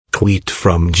tweet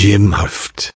from Jim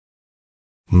Hoft.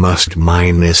 Must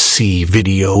minus C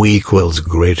video equals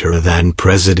greater than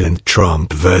President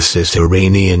Trump versus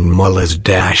Iranian mullahs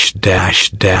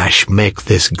 -- make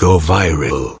this go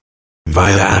viral.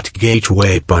 Via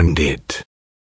 @Gateway Pundit.